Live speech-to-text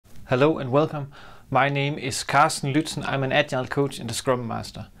Hello and welcome. My name is Carsten Lützen. I'm an Agile coach and a Scrum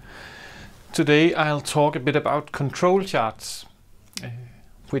Master. Today I'll talk a bit about control charts,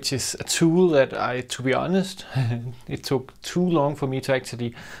 which is a tool that to be honest, it took too long for me to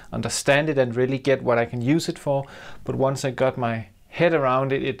actually understand it and really get what I can use it for. But once I got my head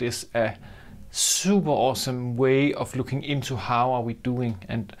around it, it is a super awesome way of looking into how are we doing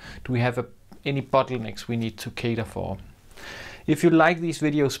and do we have any bottlenecks we need to cater for. If you like these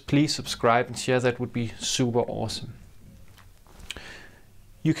videos, please subscribe and share. That would be super awesome.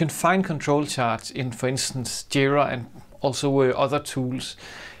 You can find control charts in, for instance, JIRA and also other tools.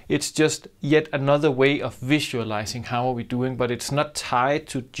 It's just yet another way of visualizing how are we doing, but it's not tied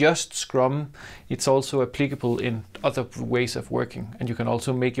to just Scrum. It's also applicable in other ways of working, and you can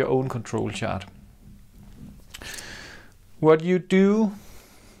also make your own control chart. What you do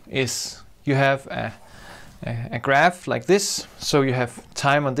is you have a graph like this. So you have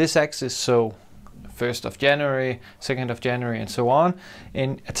time on this axis, so 1st of January, 2nd of January, and so on,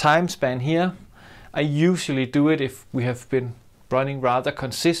 in a time span here. I usually do it if we have been running rather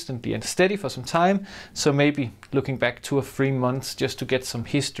consistently and steady for some time, so maybe looking back 2 or 3 months just to get some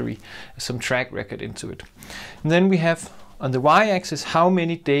history, some track record into it. And then we have on the y-axis how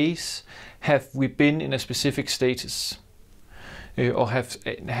many days have we been in a specific status, or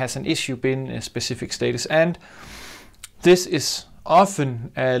has an issue been in a specific status. And this is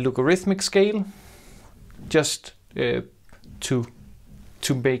often a logarithmic scale, just to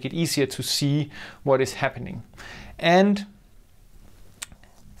make it easier to see what is happening. And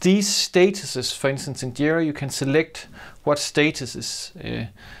these statuses, for instance in JIRA, you can select what statuses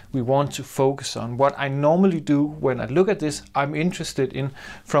we want to focus on. What I normally do when I look at this, I'm interested in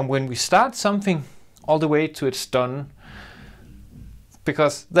from when we start something all the way to it's done,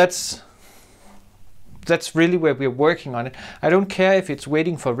 because that's really where we're working on it. I don't care if it's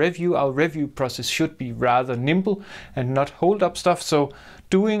waiting for review. Our review process should be rather nimble and not hold up stuff. So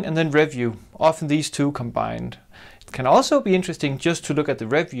doing and then review, often these two combined. It can also be interesting just to look at the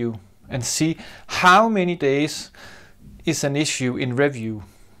review and see how many days is an issue in review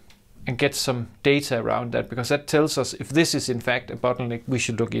and get some data around that, because that tells us if this is in fact a bottleneck we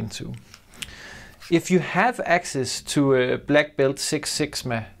should look into. If you have access to a Black Belt Six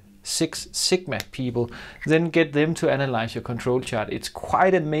Sigma people, then get them to analyze your control chart. It's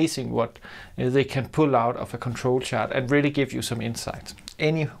quite amazing what they can pull out of a control chart and really give you some insights.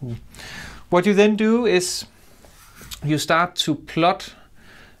 Anywho, what you then do is you start to plot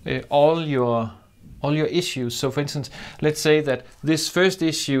all your issues. So for instance, let's say that this first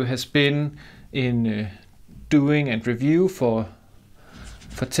issue has been in doing and review for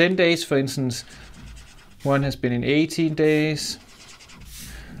 10 days, for instance. One has been in 18 days.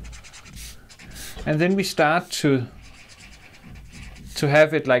 And then we start to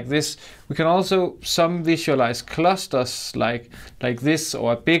have it like this. We can also visualize clusters like this,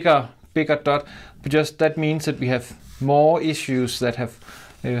 or a bigger dot. But just that means that we have more issues that have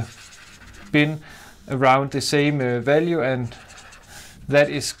been around the same value, and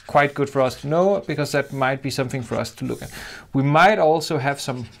that is quite good for us to know, because that might be something for us to look at. We might also have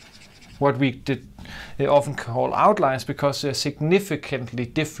some what we often call outliers, because they're significantly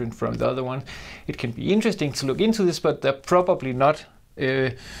different from the other one. It can be interesting to look into this, but they're probably not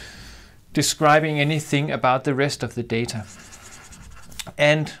describing anything about the rest of the data.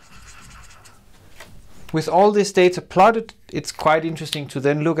 And with all this data plotted, it's quite interesting to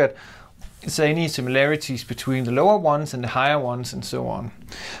then look at is there any similarities between the lower ones and the higher ones, and so on.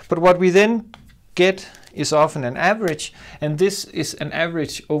 But what we then get is often an average, and this is an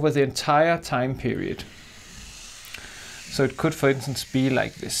average over the entire time period. So it could, for instance, be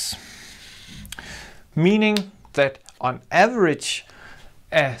like this, meaning that on average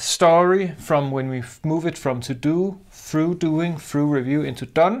a story from when we move it from to do through doing through review into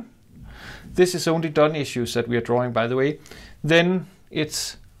done, this is only done issues that we are drawing, by the way, then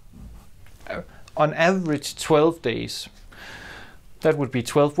it's on average 12 days. That would be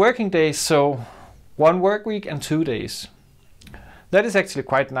 12 working days, so 1 work week and 2 days. That is actually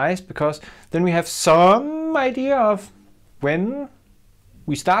quite nice, because then we have some idea of when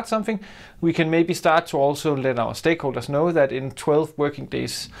we start something. We can maybe start to also let our stakeholders know that in 12 working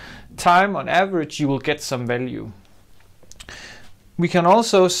days time on average you will get some value. We can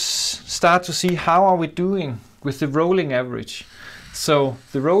also start to see how are we doing with the rolling average. So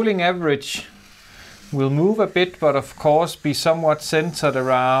the rolling average will move a bit, but of course be somewhat centered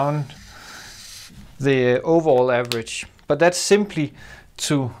around the overall average. But that's simply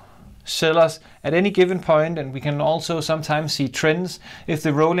to sellers at any given point, and we can also sometimes see trends. If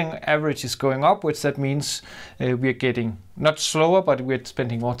the rolling average is going upwards, that means we are getting not slower, but we're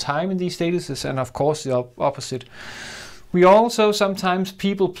spending more time in these statuses, and of course the opposite. We also sometimes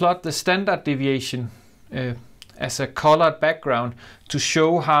people plot the standard deviation as a colored background to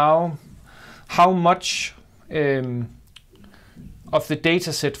show how much of the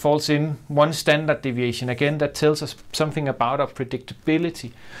data set falls in one standard deviation. Again, that tells us something about our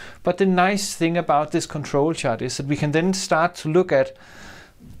predictability. But the nice thing about this control chart is that we can then start to look at,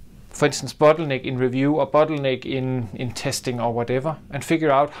 for instance, bottleneck in review or bottleneck in testing or whatever, and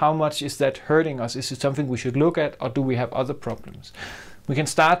figure out how much is that hurting us. Is it something we should look at, or do we have other problems? We can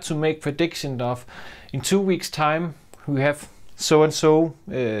start to make prediction of, in 2 weeks' time, we have so and so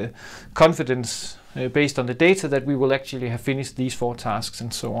confidence based on the data that we will actually have finished these 4 tasks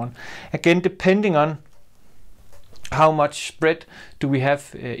and so on. Again, depending on how much spread do we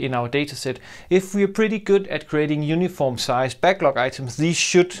have in our data set. If we are pretty good at creating uniform size backlog items, these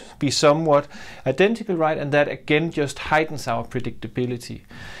should be somewhat identical, right? And that again just heightens our predictability.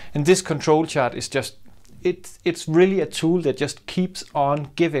 And this control chart is just, it's really a tool that just keeps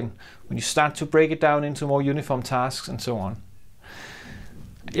on giving when you start to break it down into more uniform tasks and so on.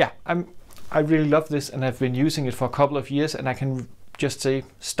 Yeah, I really love this, and I've been using it for a couple of years, and I can just say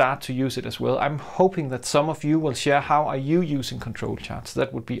start to use it as well. I'm hoping that some of you will share how are you using control charts.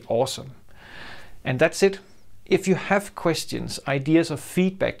 That would be awesome. And that's it. If you have questions, ideas, or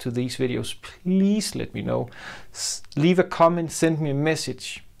feedback to these videos, please let me know. Leave a comment, send me a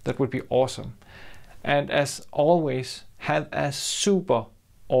message. That would be awesome. And as always, have a super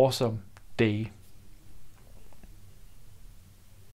awesome day.